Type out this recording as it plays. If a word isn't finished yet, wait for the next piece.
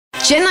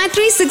Chennai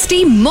 360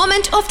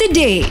 moment of the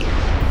day.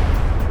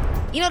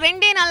 இன்னும்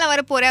 2 நாள்ல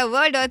வரப்போற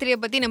வேர்ல்ட் எர்த் டே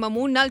பத்தி நம்ம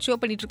 3 நாள் ஷோ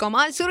பண்ணிட்டு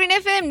இருக்கோமா. Suryan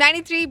FM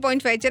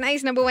 93.5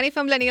 Chennai's number 1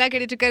 FMல நீங்களா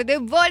கேட்டுட்டு இருக்கிறது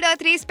world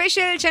earth day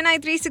special Chennai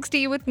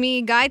 360 with me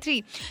Gayatri.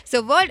 So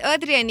world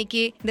earth டே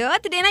அன்னைக்கு இந்த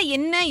எர்த் டேனா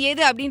என்ன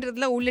ஏது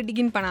அப்படின்றதுல உள்ள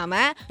டிகின் பண்ணாம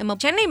நம்ம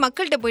சென்னை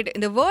மக்கள்கிட்ட போயிட்டு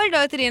இந்த வேர்ல்ட்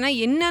எர்த் டேனா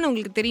என்னன்னு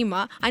உங்களுக்கு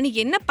தெரியுமா,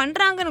 அன்னைக்கு என்ன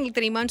பண்றாங்கன்னு உங்களுக்கு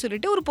தெரியுமான்னு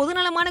சொல்லிட்டு ஒரு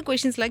பொதுநலமான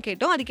கொஸ்டின்ஸ்லாம்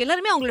கேட்டோம். அதுக்கு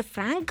எல்லாருமே அவங்களோட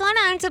ஃப்ராங்கான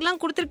ஆன்சர்லாம்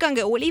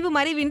கொடுத்துருக்காங்க. ஒளிவு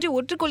மறைவின்றி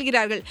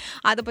ஒற்றுக்கொள்கிறார்கள்.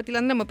 அதை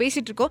பத்திலாம் நம்ம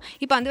பேசிட்டு இருக்கோம்.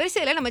 இப்போ அந்த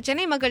வரிசையில நம்ம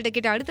சென்னை மக்கள்கிட்ட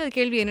கேட்ட அடுத்த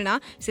கேள்வி என்னன்னா,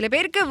 சில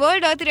பேருக்கு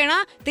வேர்ல்ட் எர்த் டேனா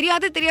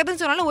தெரியாதுன்னு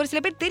சொன்னாலும் ஒரு சில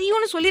பேர்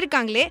தெரியும்னு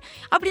சொல்லியிருக்காங்களே,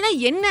 அப்படின்னா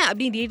என்ன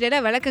அப்படின்னு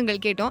டீட்டெயிலாக விளக்கங்கள்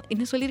கேட்டோம்.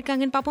 என்ன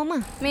சொல்லியிருக்காங்கன்னு பார்ப்போமா.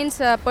 Means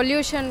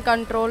pollution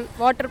control,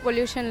 water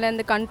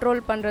பொல்யூஷன்லேருந்து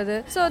control பண்ணுறது,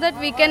 so that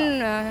we can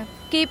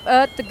keep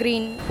earth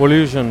green.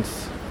 Pollutions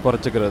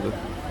குறைச்சிக்கிறது,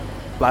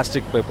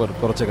 plastic paper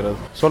குறைச்சிக்கிறது,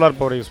 solar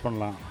power use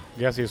பண்ணலாம்,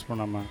 கேஸ் யூஸ்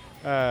பண்ணாமல்.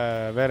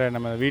 வேறு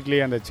நம்ம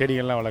வீட்லேயே அந்த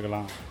செடிகள்லாம்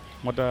வளர்க்கலாம்.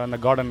 மொத்தம் அந்த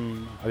கார்டன்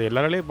அது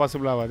எல்லாராலையும்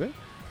பாசிபிள் ஆகாது.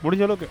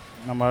 முடிஞ்ச அளவுக்கு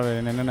நம்ம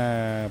என்னென்ன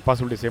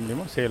பாசிபிலிட்டி செய்ய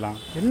முடியுமோ செய்யலாம்.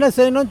 என்ன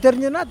செய்யணும்னு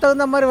தெரிஞ்சுன்னா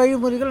தகுந்த மாதிரி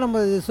வழிமுறைகள்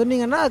நம்ம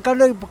சொன்னீங்கன்னா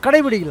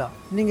கடைபிடிக்கலாம்.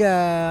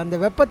 நீங்கள் அந்த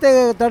வெப்பத்தை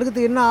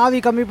தடுக்கிறதுக்கு என்ன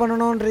ஆவி கம்மி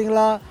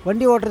பண்ணணுன்றீங்களா,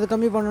 வண்டி ஓட்டுறது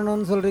கம்மி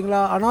பண்ணணும்னு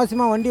சொல்கிறீங்களா,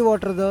 அனாவசியமாக வண்டி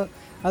ஓட்டுறது,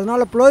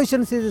 அதனால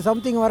பொல்யூஷன்ஸ் இது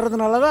சம்திங்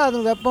வர்றதுனால தான்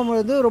அது வெப்பம்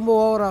ரொம்ப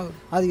ஓவராகும்.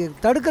 அது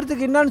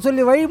தடுக்கிறதுக்கு என்னான்னு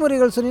சொல்லி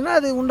வழிமுறைகள் சொன்னீங்கன்னா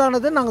அது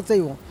உண்டானது நாங்கள்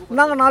செய்வோம்.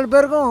 நாங்கள் 4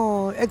 பேருக்கும்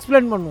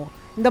எக்ஸ்பிளைன் பண்ணுவோம்.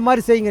 இந்த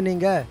மாதிரி செய்யுங்க,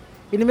 நீங்கள்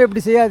இனிமேல்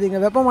இப்படி செய்யாதீங்க,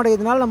 வெப்பம்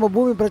அடைகிறதுனால நம்ம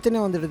பூமி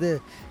பிரச்சனை வந்துடுது,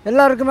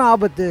 எல்லாருக்குமே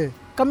ஆபத்து,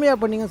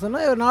 கம்மியாக பண்ணிங்கன்னு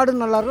சொன்னால்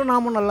நாடும் நல்லாயிருக்கும்,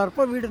 நாமும்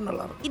நல்லாயிருப்போம், வீடும்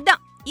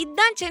நல்லாயிருக்கும்.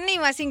 இதுதான் சென்னை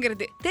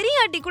வாசிங்கிறது.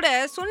 தெரியாட்டி கூட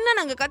சொன்னால்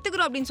நாங்கள்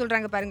கற்றுக்குறோம் அப்படின்னு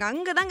சொல்கிறாங்க பாருங்க.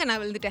 அங்கே தாங்க நான்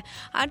விழுந்துட்டேன்.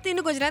 அடுத்து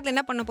இன்னும் கொஞ்சம் நேரத்தில்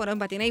என்ன பண்ண போகிறோம்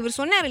பார்த்தீங்கன்னா, இவர்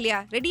சொன்னார் இல்லையா,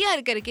 ரெடியாக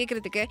இருக்காரு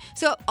கேட்குறதுக்கு.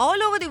 So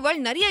all over the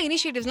world நிறைய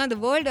இனிஷியேட்டிவ்ஸ்லாம் அந்த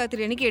வேர்ல்டு எர்த்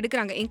டே அன்னைக்கு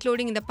எடுக்கிறாங்க.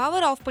 இன்க்ளூடிங் இந்த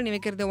பவர் ஆஃப் பண்ணி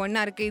வைக்கிறது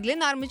ஒன்றா இருக்குது.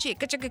 இதுலேருந்து ஆரம்பிச்சு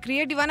எக்கச்சக்க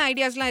க்ரியேட்டிவான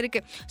ஐடியாஸ்லாம்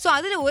இருக்குது. ஸோ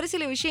அதில் ஒரு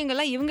சில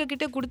விஷயங்கள்லாம் இவங்க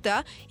கிட்ட கொடுத்தா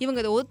இவங்க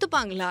அதை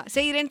ஒத்துப்பாங்களா,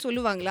 செய்கிறேன்னு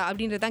சொல்லுவாங்களா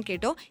அப்படின்றதான்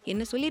கேட்டோம்.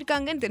 என்ன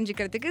சொல்லியிருக்காங்கன்னு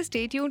தெரிஞ்சுக்கிறதுக்கு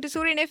stay tuned to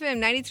Suryan FM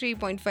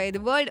 93.5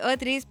 The World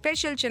Earth Day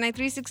Special Chennai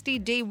 360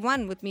 Day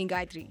 1 with me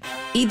Gayatri.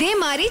 இதே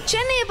மாதிரி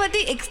சென்னையை பத்தி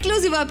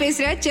எக்ஸ்க்ளூசிவா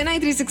பேசுற Chennai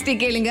 360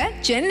 கேளுங்க.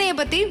 சென்னையை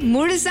பத்தி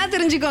முழுசா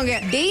தெரிஞ்சுக்கோங்க.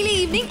 டெய்லி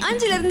ஈவினிங் 5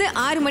 to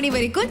 6 மணி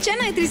வரைக்கும்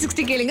Chennai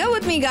 360 கேளுங்க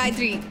with me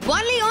Gayatri.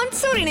 Only on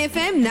Suryan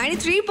FM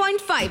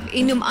 93.5.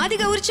 இன்னும்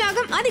அதிக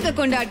உற்சாகம், அதிக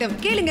கொண்டாட்டம்.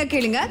 கேளுங்க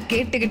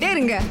கேட்டுக்கிட்டே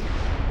இருங்க.